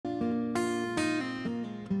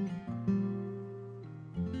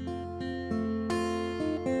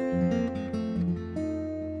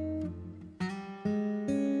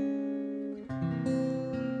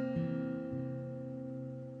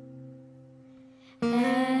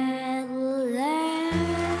At last,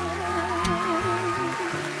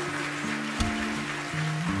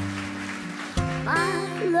 my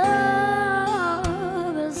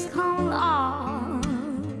love has come along.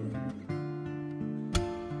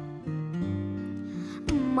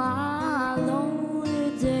 My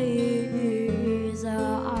lonely days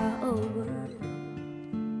are over,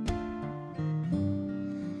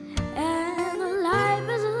 and life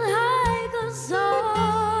is like a song.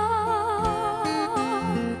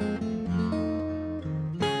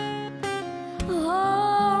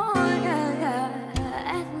 Oh yeah, yeah,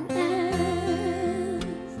 at last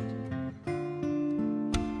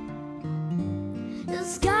the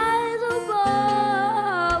skies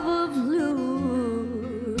above are blue.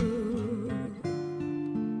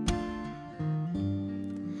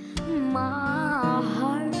 My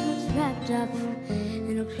heart was wrapped up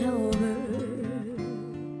in a clover.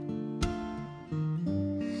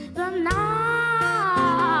 The night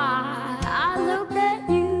I looked at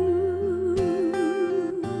you,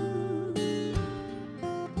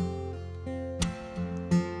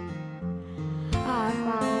 I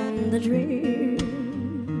found the dream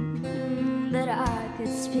that I could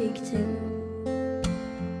speak to,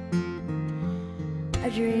 a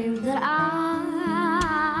dream that I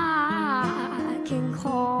can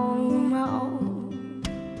call my own.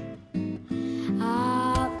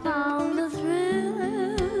 I found the thrill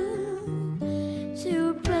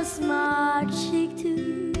to press my cheek to,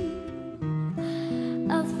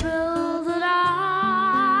 a thrill that I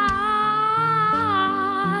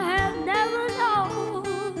have never known.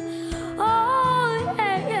 Oh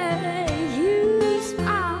yeah, yeah, you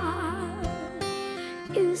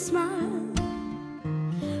smile,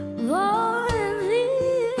 oh, and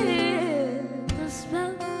then the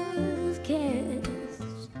spell was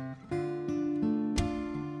cast,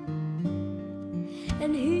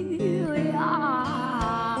 and here we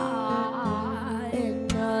are in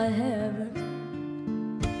the heaven.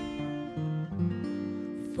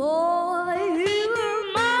 For you were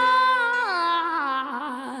mine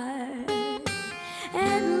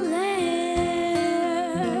at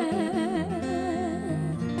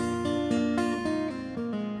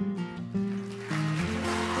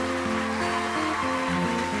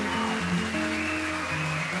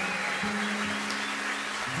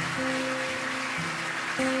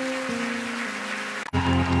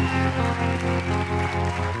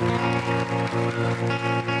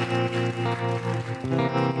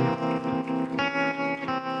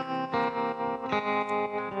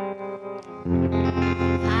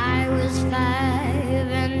I was 5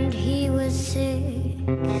 and he was 6.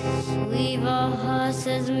 We were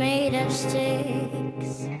horses made of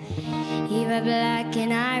sticks. He were black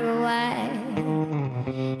and I were white.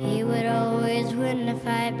 He would always win the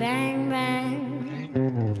fight. Bang,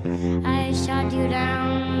 bang, I shot you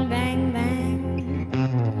down. Bang, bang,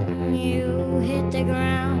 you hit the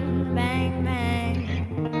ground. Bang, bang,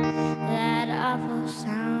 that awful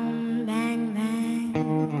sound. Bang, bang,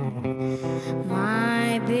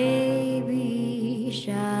 my baby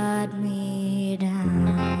shot me down.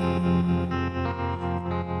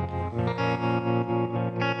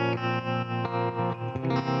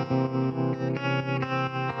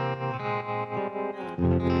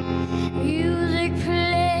 Music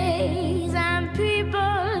plays and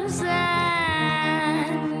people sing.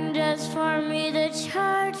 Just for me the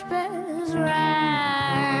church bells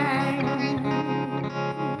rang.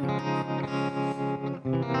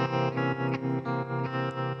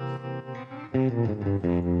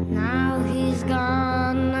 Now he's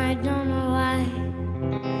gone, I don't know why.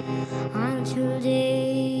 On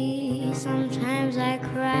today, sometimes I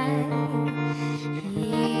cry.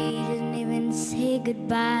 He didn't even say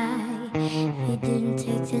goodbye. He didn't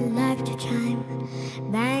take the life to chime.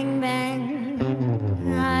 Bang, bang,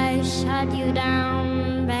 I shot you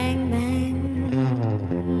down. Bang, bang,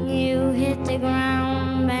 you hit the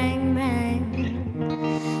ground. Bang, bang,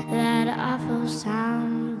 that awful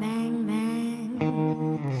sound. Bang, bang,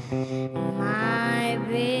 my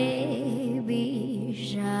baby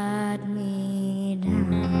shot me down.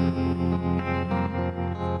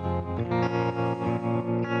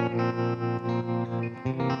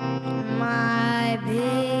 My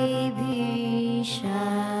baby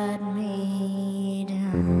shot me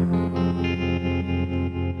down.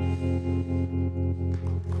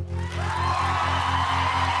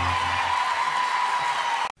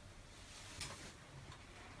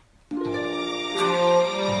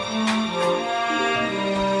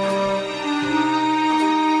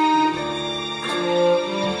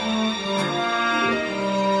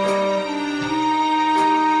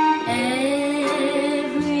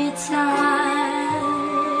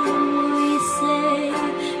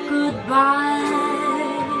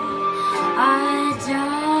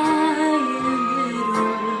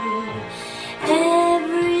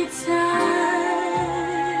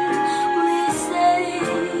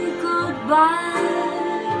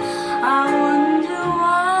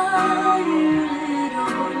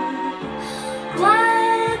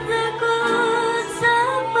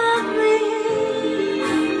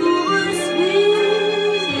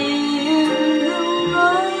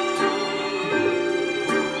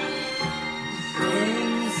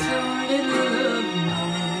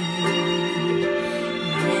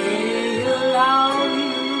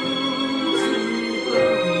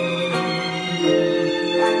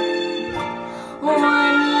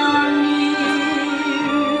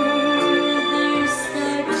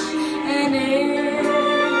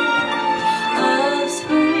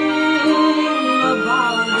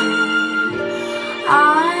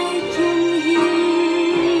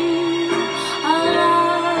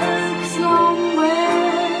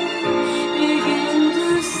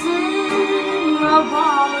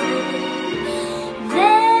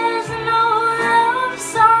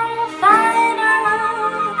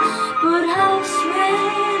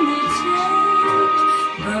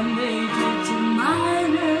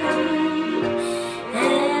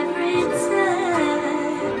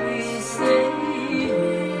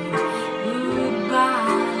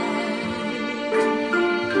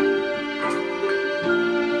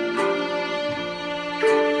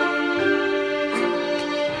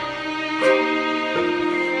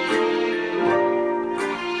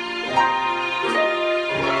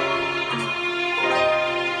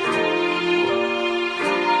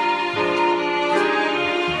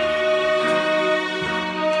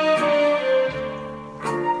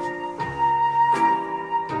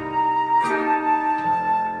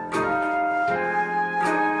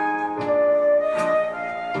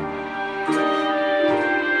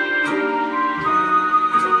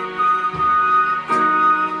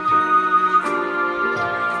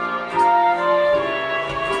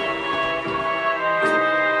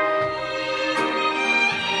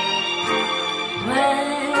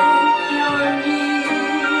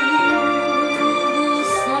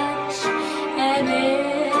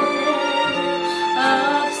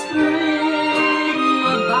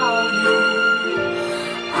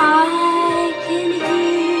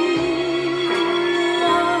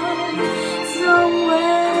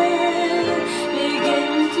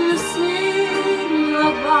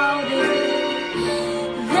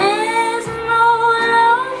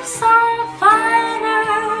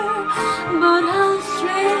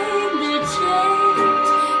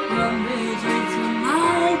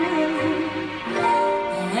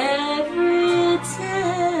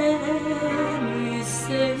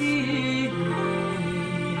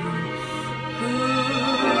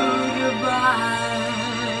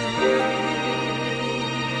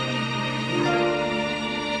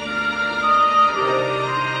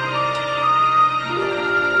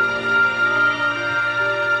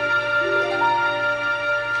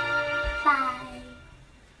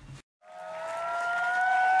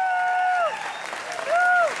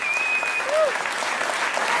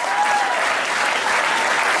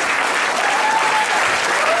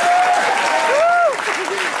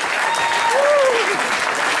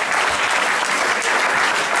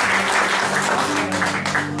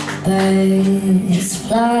 Birds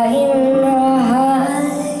flying high,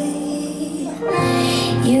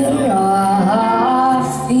 you know how I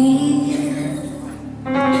feel.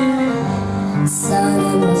 Sun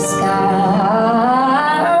in the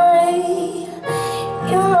sky,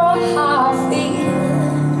 you know how I feel.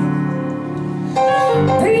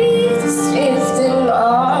 Breeze drifting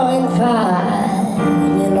on by,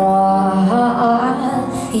 you know how I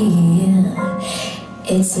feel.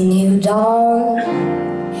 It's a new dawn,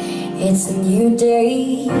 it's a new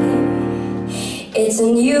day, it's a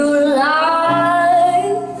new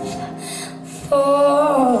life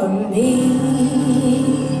for me,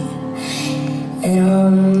 and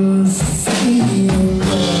I'm feeling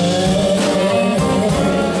good.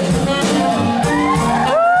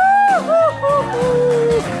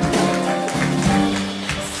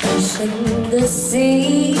 Fish in the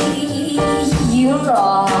sea, you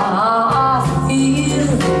know how I feel.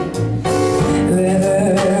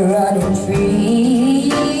 Running free,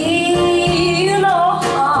 you know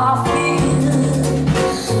how I feel.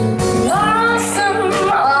 Blossom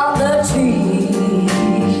on the tree,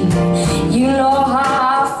 you know how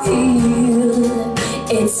I feel.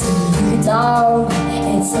 It's a new dawn,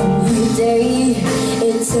 it's a new day,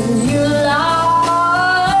 it's a new life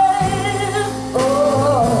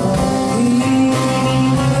for me,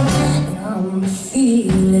 and I'm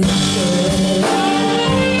feeling good.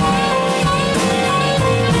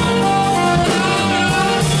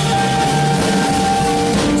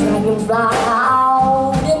 Fly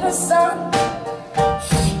out in the sun,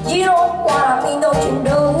 you know what I mean, don't you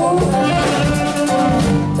know?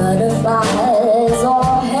 Butterfly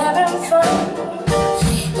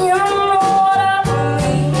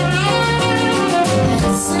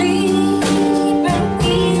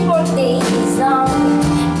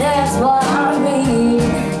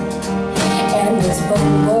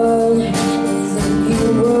spoken word is a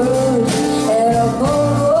new word and a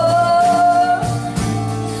bold word.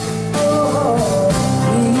 Oh,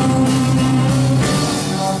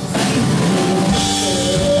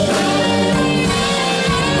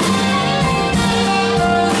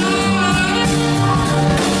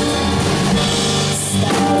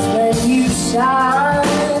 stars when you shine,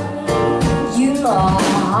 you know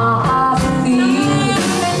how I feel.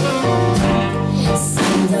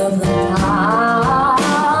 Seeds of the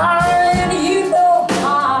pine, you know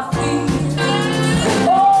how I feel.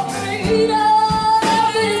 Oh,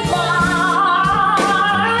 freedom is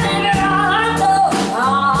mine, and I know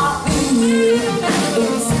how I feel.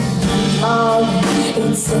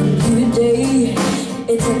 It's a new day,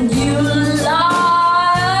 it's a new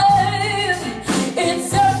life.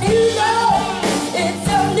 It's a new day, it's a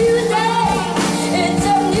new day, it's a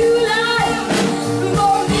new life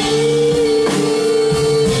for me.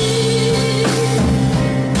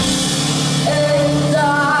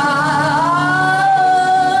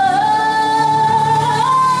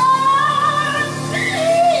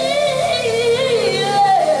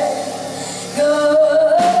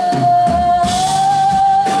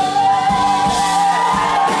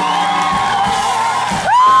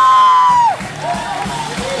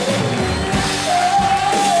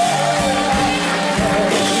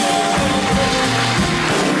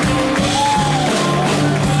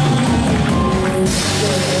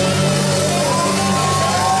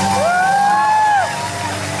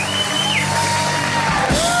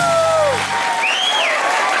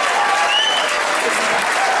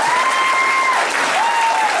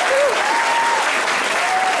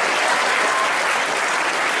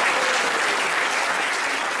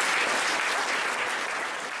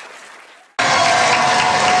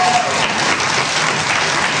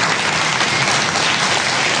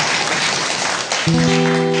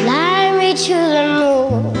 And fly me to the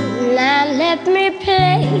moon and let me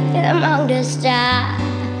play among the stars.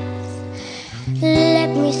 Let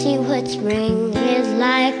me see what spring is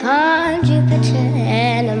like on Jupiter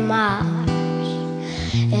and Mars.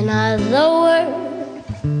 In other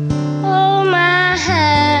words, hold my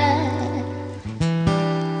hand.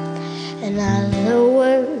 In other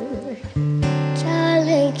words,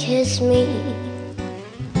 darling, kiss me.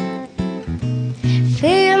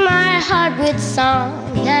 Fill my heart with song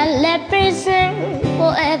and let me sing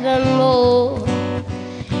forevermore.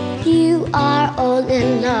 You are all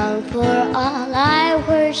in love, for all I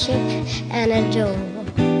worship and adore.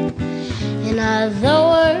 In other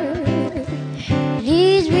words,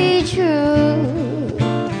 please be true.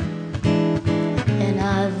 In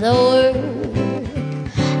other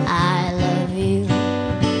words, I love you.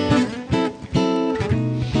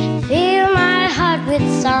 Fill my heart with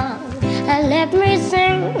song and let me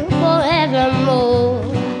sing forevermore.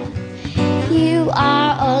 You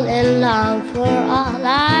are all in love, for all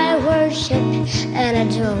I worship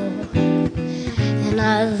and adore. In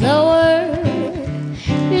other words,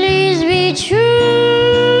 please be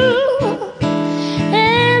true.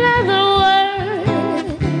 In other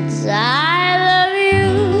words, I love you.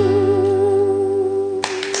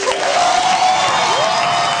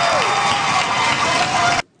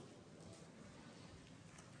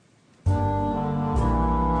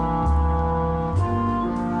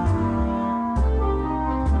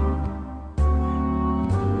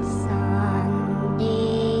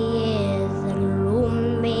 Sunday is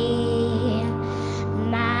looming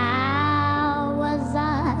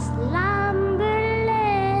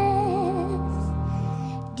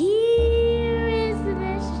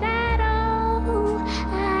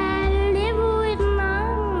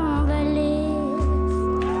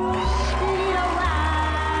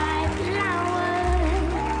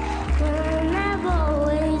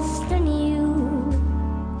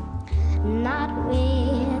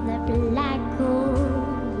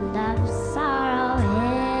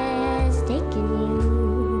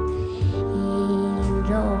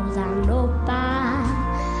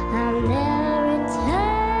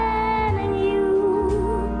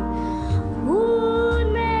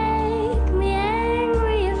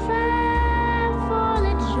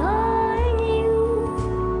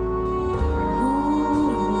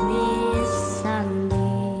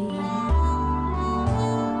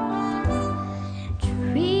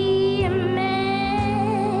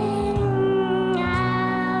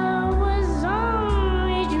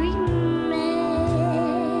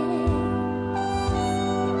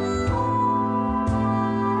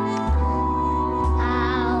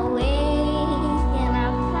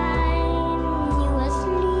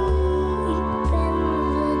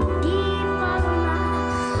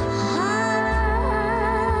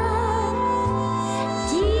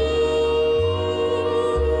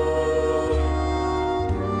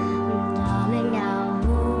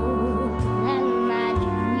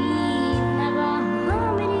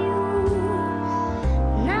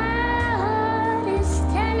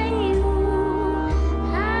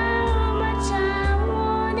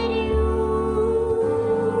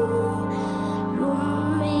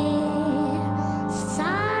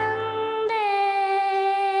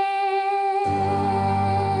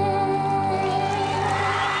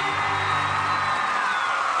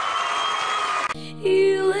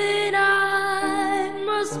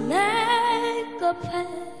the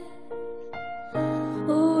path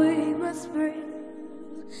we must bring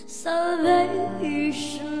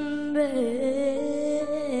salvation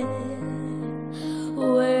back.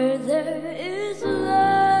 Where there is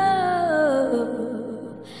love,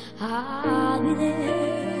 I'll be there.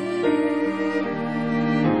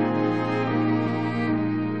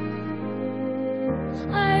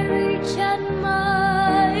 I reach out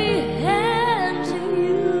my hand to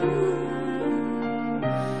you.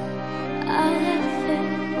 I have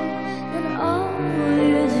faith in all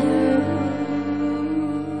you do.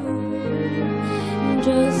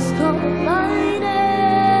 Just call my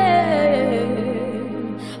name,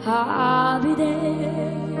 I'll be there.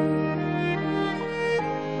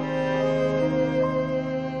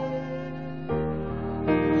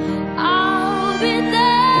 I'll be there.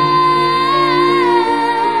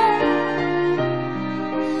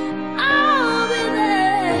 I'll be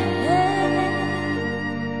there.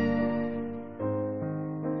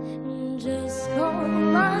 Just call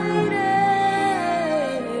my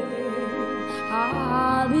name,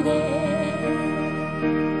 I'll be there.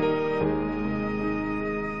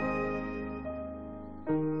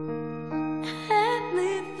 Let me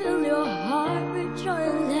fill your heart with joy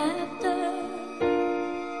and laughter.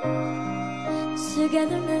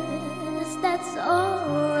 Togetherness, that's all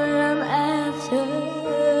I'm after.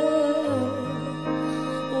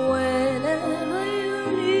 Whenever you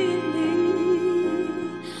need me,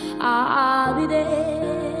 I'll be there.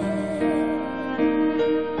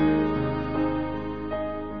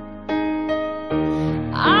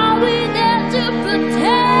 I'll be there to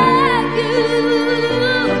protect you.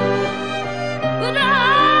 With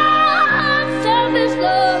unselfish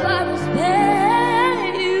love, I will spare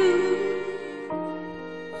you.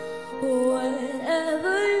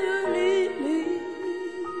 Whenever you need me,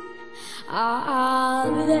 I'll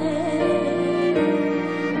be there.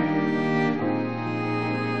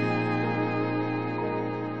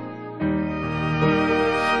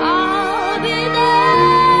 I'll be there.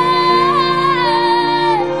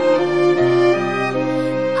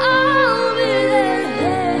 I'll be there.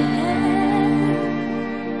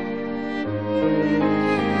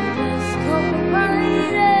 Just call my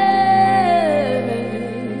name,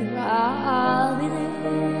 I'll be there.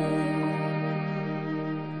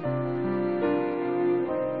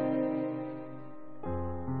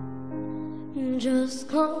 Just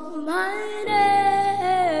call my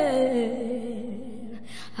name,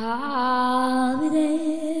 I'll be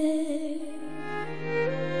there.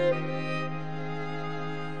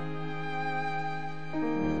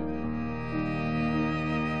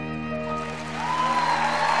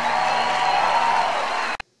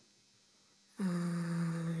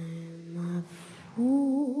 I'm a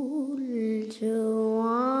fool to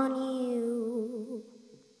want you.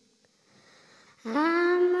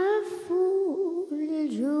 I'm a fool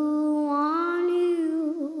to want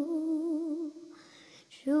you,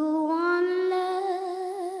 to want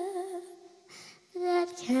love that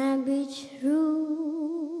can be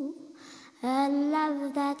true, a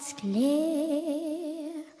love that's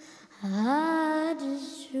clear, heart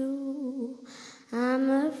is true. I'm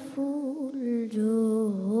a fool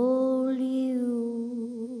to hold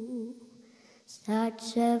you,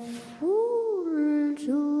 such a fool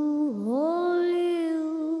to hold you,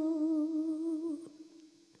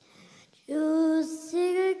 to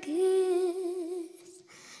seek a kiss,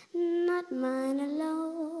 not mine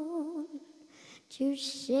alone, to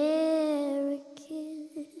share a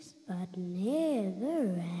kiss, but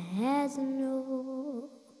never has no.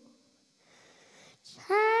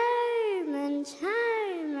 Time and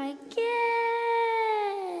time again,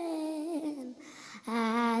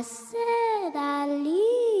 I said I'd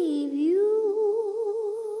leave you.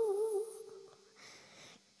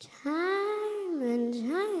 Time and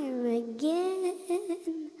time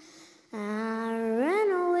again, I ran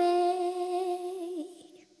away.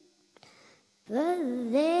 But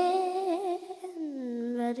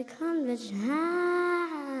come the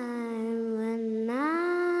time when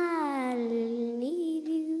I'll need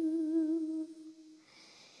you.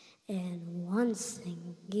 And once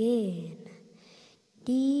again,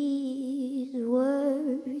 these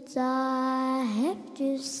words I have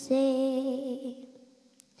to say.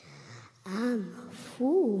 I'm a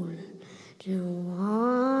fool to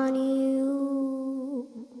want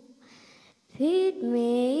you. Feed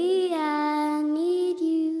me, I need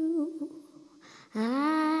you.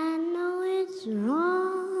 I know it's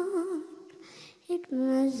wrong, it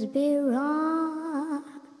must be wrong,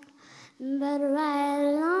 but right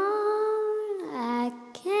along I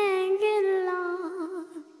can't get along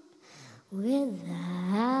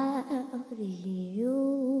without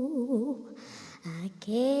you. I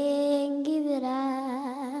can't give it up.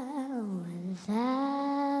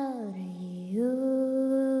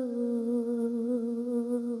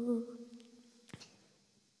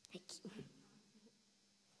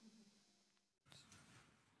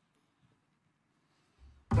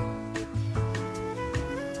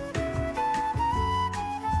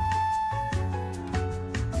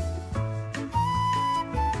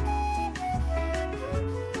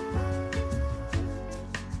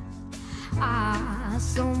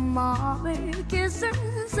 saw Mommy kissing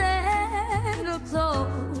Santa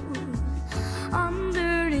Claus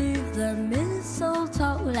underneath the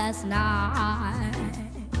mistletoe last night.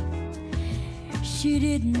 She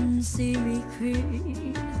didn't see me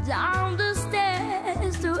creep down the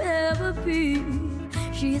stairs to ever peep.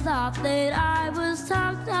 She thought that I was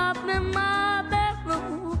tucked up in my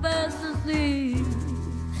bedroom, fast asleep.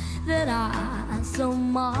 That I saw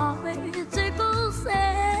Mommy tickle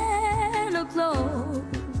Santa Claus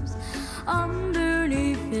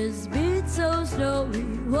underneath his beat so snowy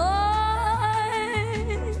white.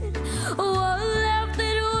 What left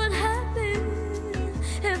it would happen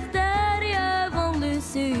if Daddy I've only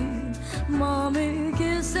seen Mommy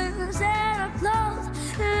kissing Santa Claus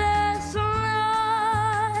last night.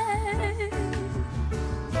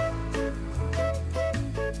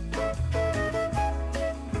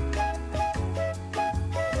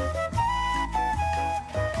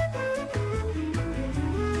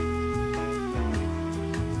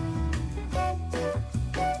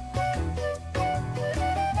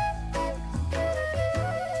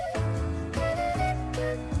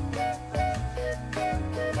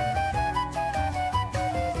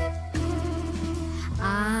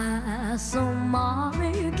 I saw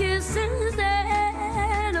Mommy kissing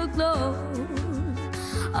Santa Claus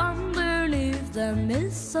underneath the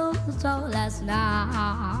mistletoe last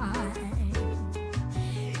night.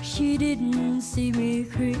 She didn't see me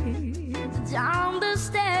creep down the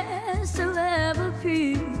stairs to ever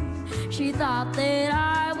peep. She thought that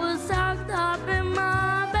I was tucked up in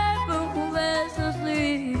my bedroom, fast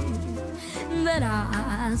asleep. Then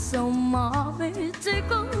I saw Mommy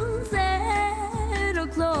tickle Santa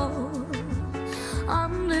Claus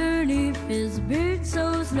underneath his beard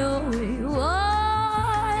so snowy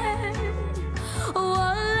white.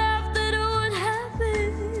 What left it would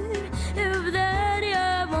happen if Daddy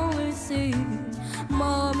I've only seen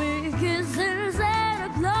Mommy kissing Santa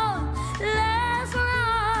Claus last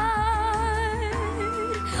night.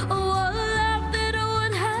 What left it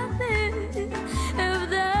would happen if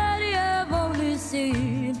Daddy I've only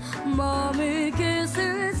seen Mommy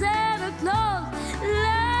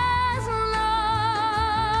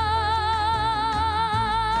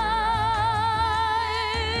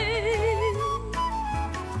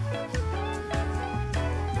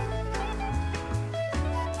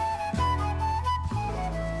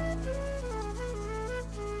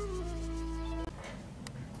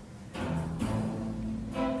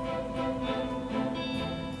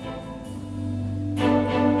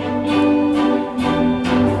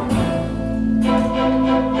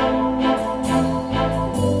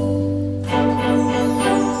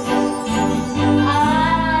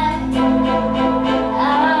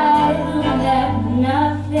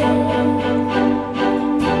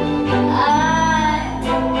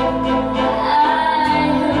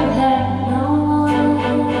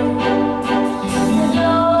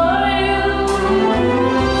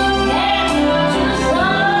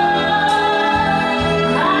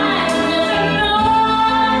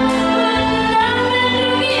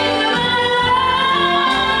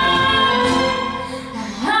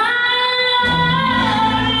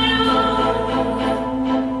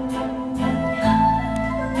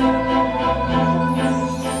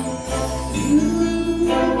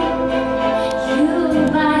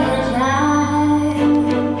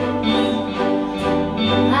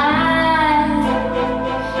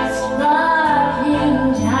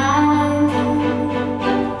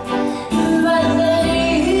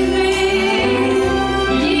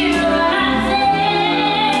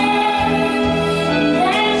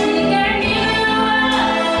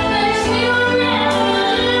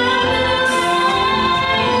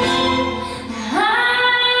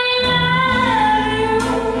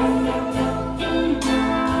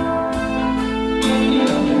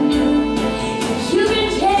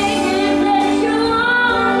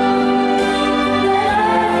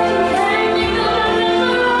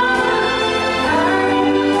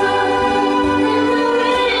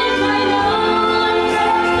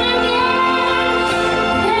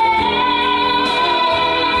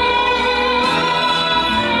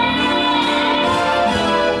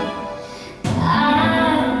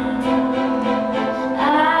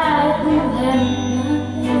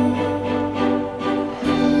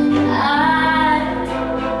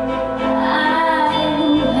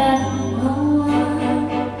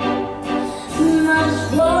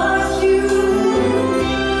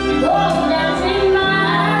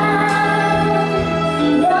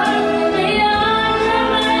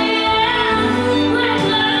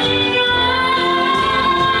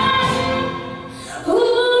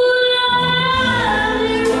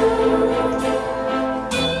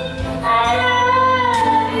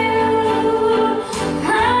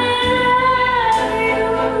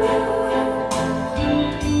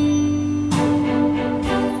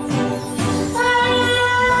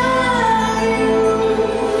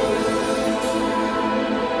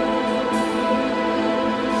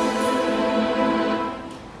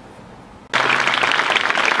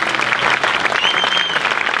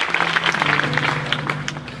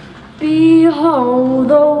Behold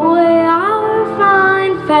the way our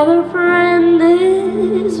fine feather friend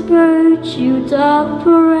this virtue doth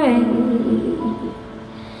parade.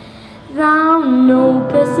 Thou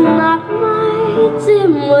knowest not, my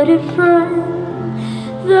dim-witted friend,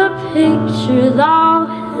 the picture thou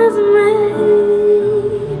hast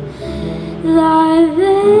made. Thy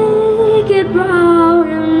vacant brow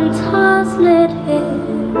and tosslet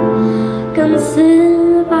hair,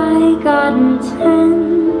 concealed by God intent.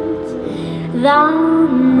 Thou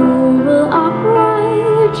noble,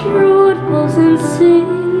 upright, truthful, sincere,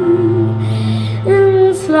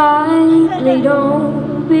 and slightly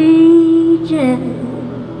obedient.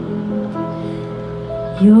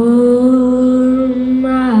 You're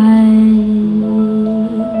my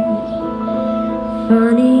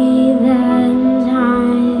funny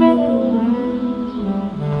Valentine,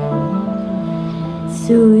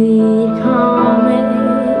 sweet comic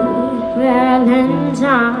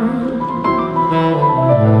Valentine.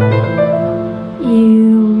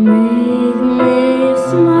 You make me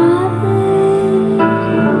smile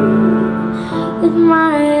with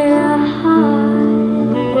my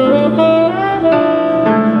eyes.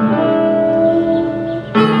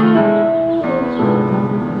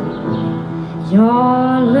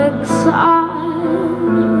 Your looks are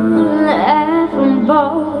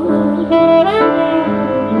laughable,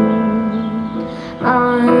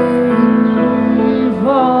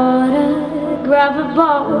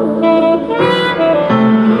 unphotographable,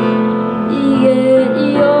 yet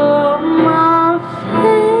you're my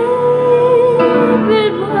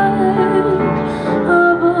favorite work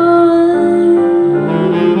of art.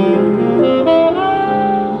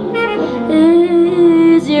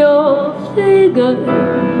 Is your figure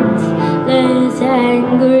less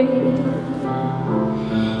angry?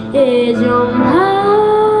 Is your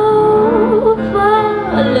mouth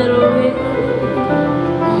a little weak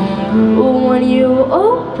when you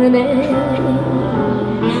open it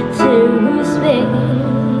to speak?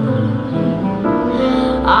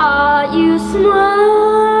 Are you smart?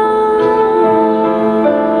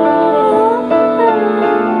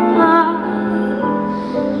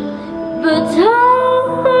 But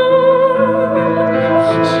don't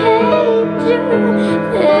change your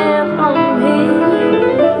hair from me,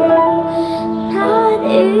 not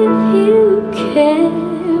if you care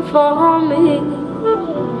for me.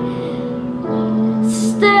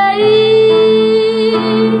 Stay,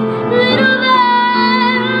 little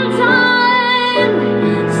Valentine,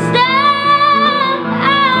 stay.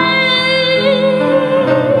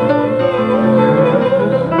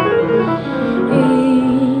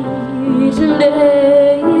 Each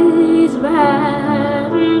day's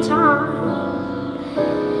Valentine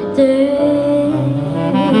Day.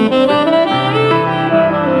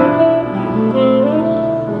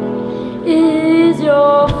 Is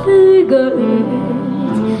your figure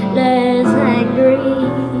less angry?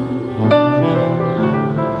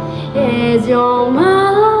 Is your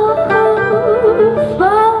mouth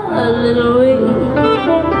a little weak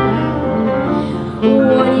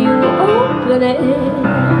when you open it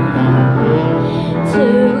to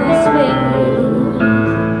speak?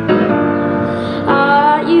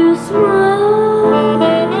 Are you smart?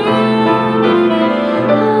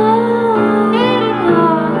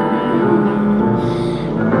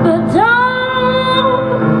 But don't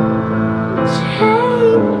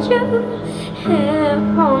change your hair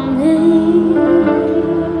from me,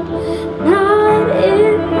 not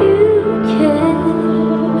if you care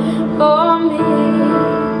for me.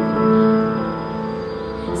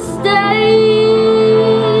 Stay,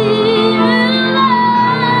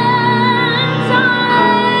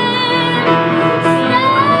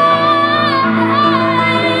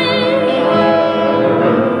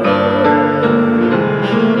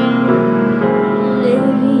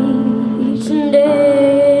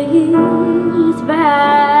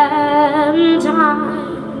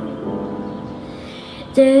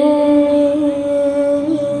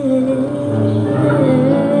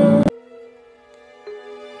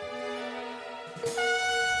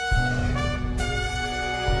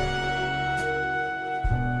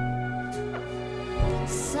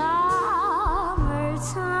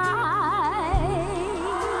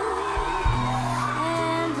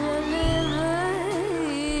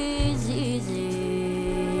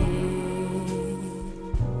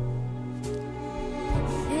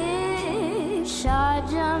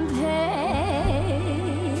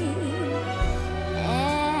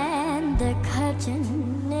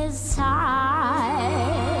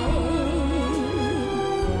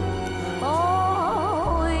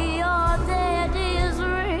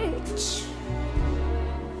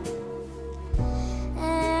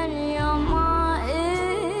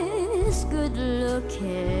 is good looking.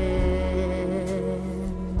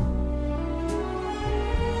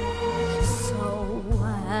 So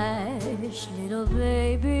hush, little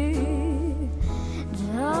baby,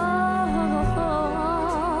 don't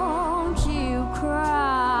you cry.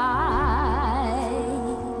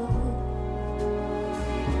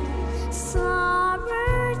 Summertime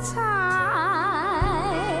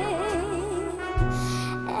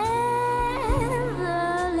and the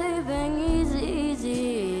living is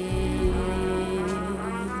easy.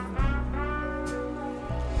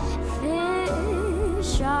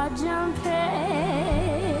 Fish are jumping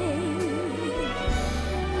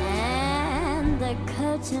and the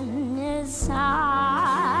curtain is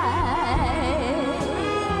high.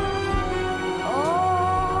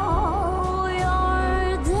 Oh,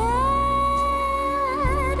 your dad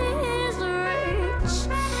is rich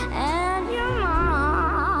and your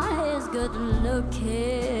mom is good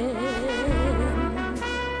looking.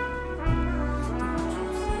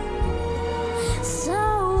 So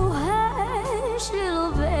hush,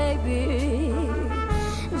 little baby,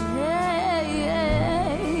 hey,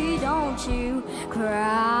 don't you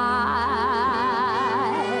cry.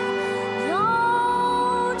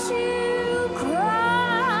 Don't you cry.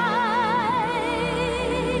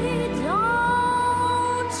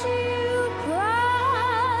 Don't you cry.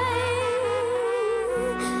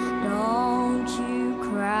 Don't you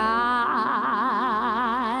cry.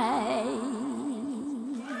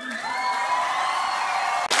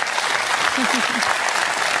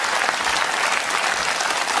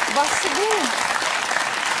 Basta din.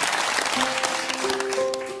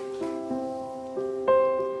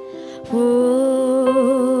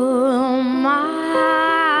 Oh, my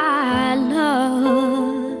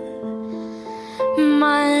love,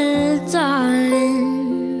 my darling,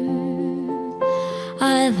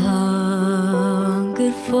 I've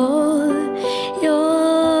hungered for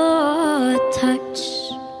your touch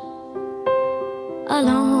a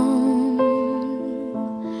long,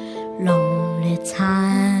 lonely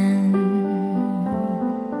time.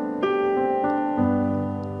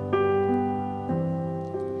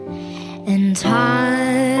 And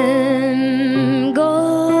time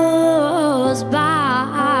goes by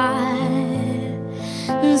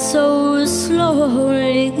so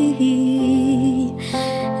slowly,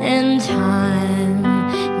 and time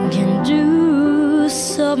can do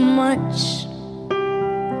so much.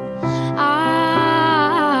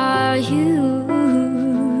 Are you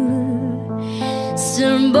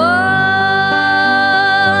still born?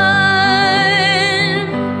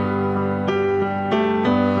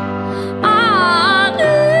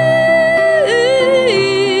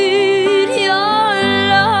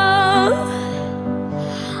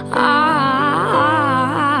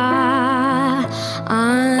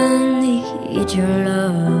 Your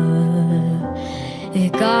love,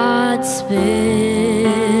 Godspeed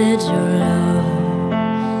your love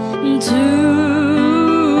to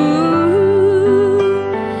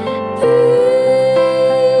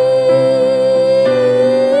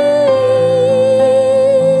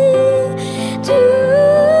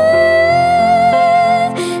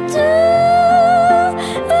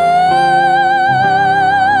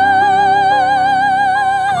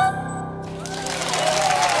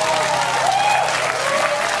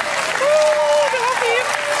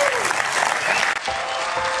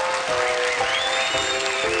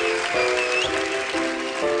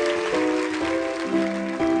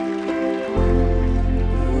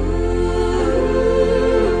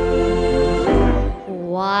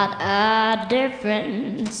what a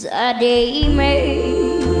difference a day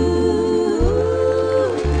makes.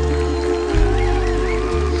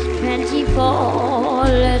 24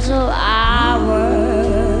 little hours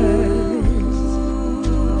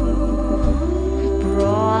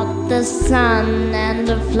brought the sun and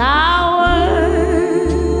the flowers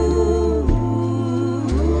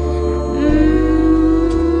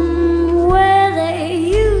where they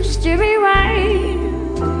used to be rain.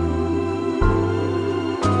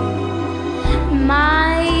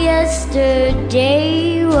 My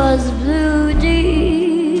yesterday was blue deep.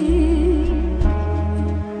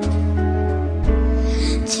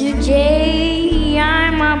 Today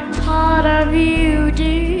I'm a part of you,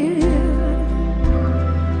 dear.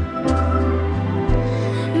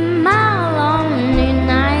 My lonely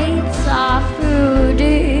nights are through,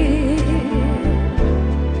 dear.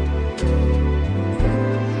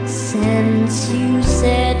 Since you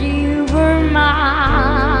said you were mine,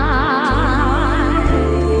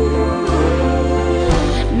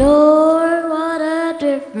 Lord, what a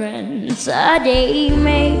difference a day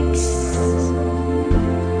makes.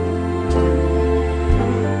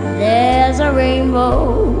 There's a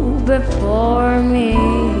rainbow before me.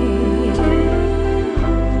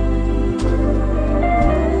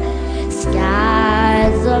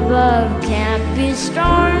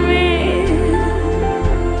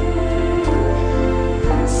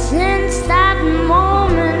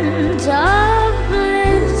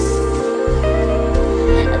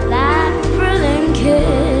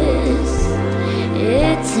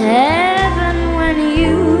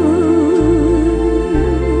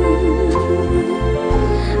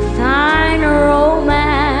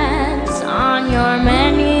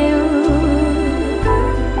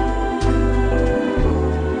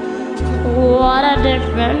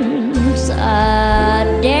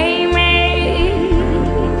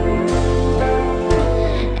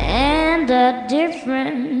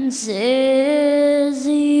 dance is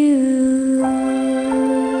you.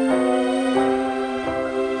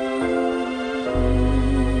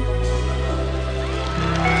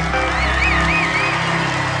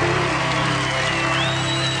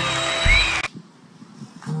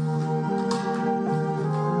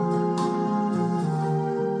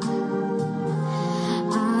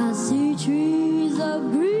 I see trees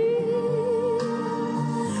of green,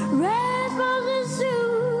 red roses too.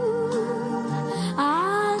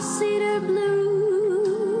 I see the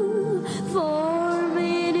blue for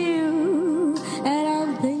me and you, and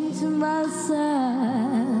I'm thinking to myself,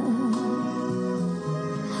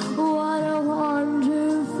 what a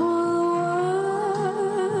wonderful world.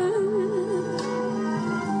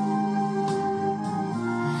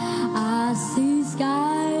 I see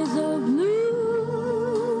skies of blue,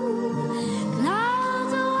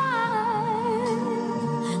 clouds of white,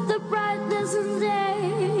 the brightness of day,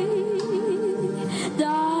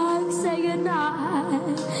 dark say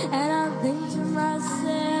goodnight, and I'm thinking to myself,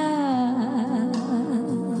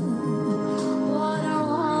 what a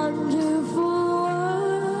wonderful world.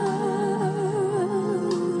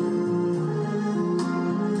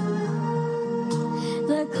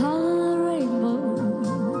 The color rainbow,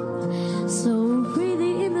 so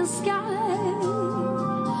pretty in the sky,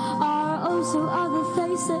 are also other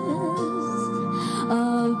faces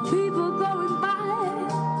of people going by.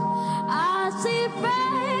 I see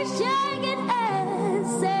friends shaking hands,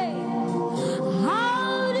 say,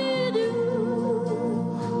 how do you do?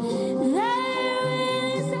 They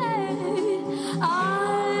really say, I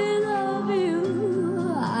love you.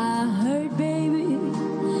 I heard baby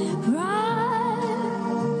cry,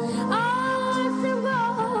 hours ago.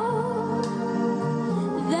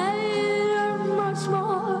 They are much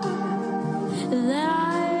more than I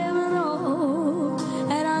ever know,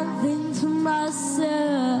 and I'm thinking to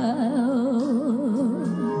myself,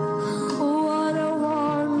 what a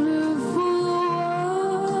wonderful world.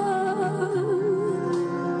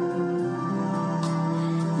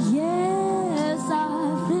 Yes, I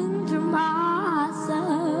think to myself,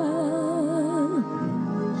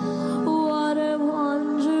 what a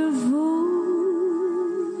wonderful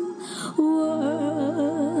world.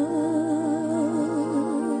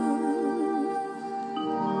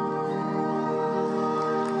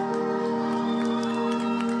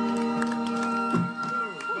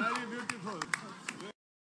 Very beautiful.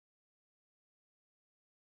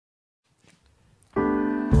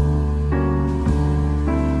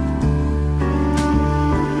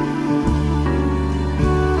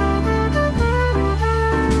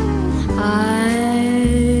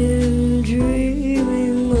 I'm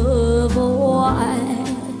dreaming of a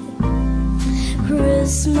white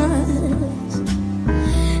Christmas,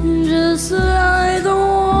 just like the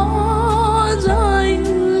ones I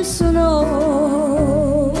used to know,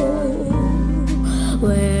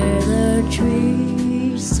 where the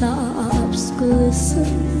treetops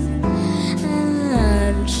glisten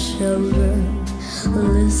and children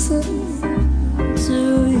listen to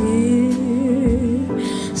hear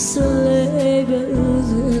sleigh bells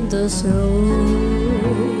in the snow.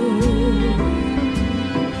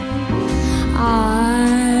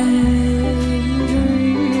 I'm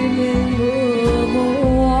dreaming of a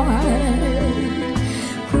white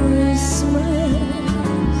Christmas,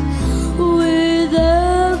 with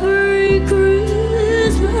every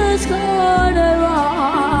Christmas card I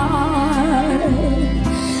write.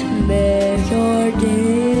 May your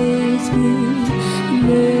days be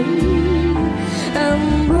merry and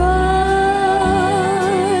bright.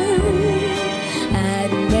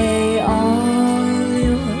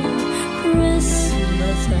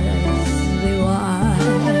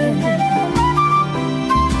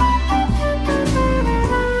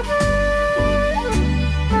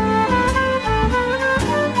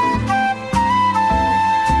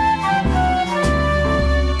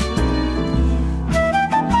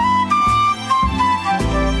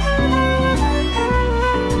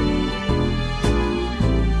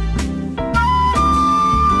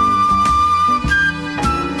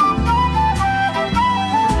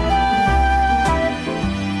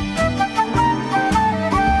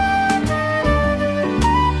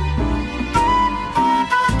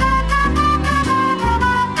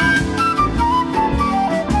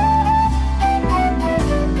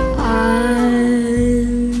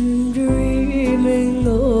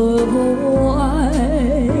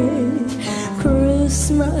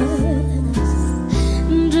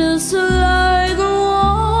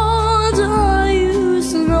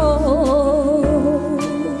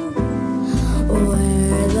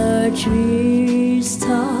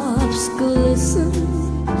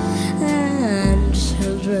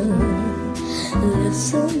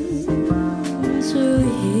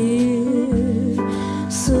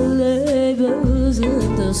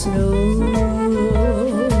 snow.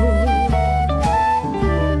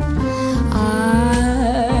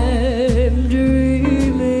 I'm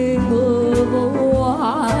dreaming of a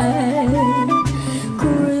white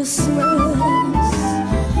Christmas,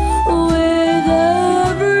 with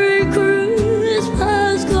every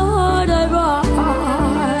Christmas card I write.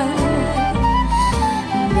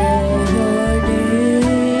 May your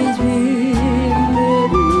days be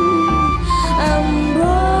merry and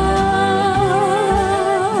bright,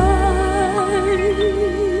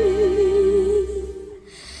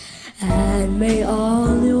 and may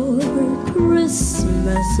all your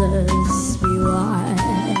Christmases be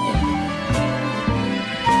white.